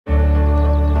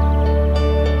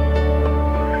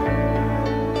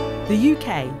The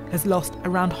UK has lost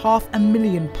around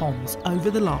 500,000 ponds over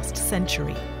the last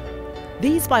century.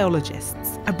 These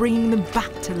biologists are bringing them back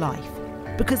to life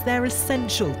because they're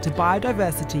essential to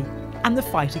biodiversity and the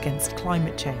fight against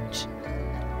climate change.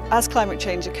 As climate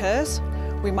change occurs,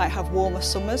 we might have warmer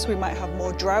summers, we might have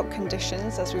more drought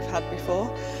conditions as we've had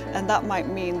before, and that might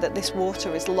mean that this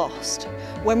water is lost.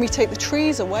 When we take the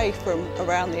trees away from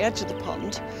around the edge of the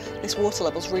pond, this water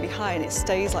level is really high and it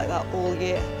stays like that all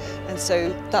year. And so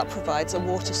that provides a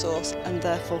water source and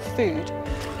therefore food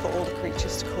for all the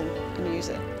creatures to come and use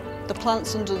it. The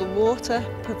plants under the water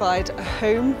provide a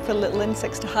home for little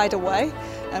insects to hide away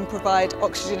and provide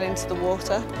oxygen into the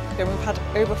water. And we've had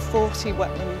over 40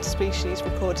 wetland species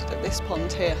recorded at this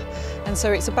pond here. And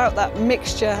so it's about that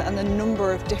mixture and the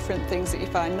number of different things that you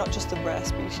find, not just the rare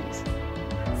species.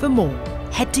 For more,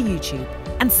 head to YouTube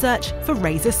and search for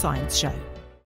Razor Science Show.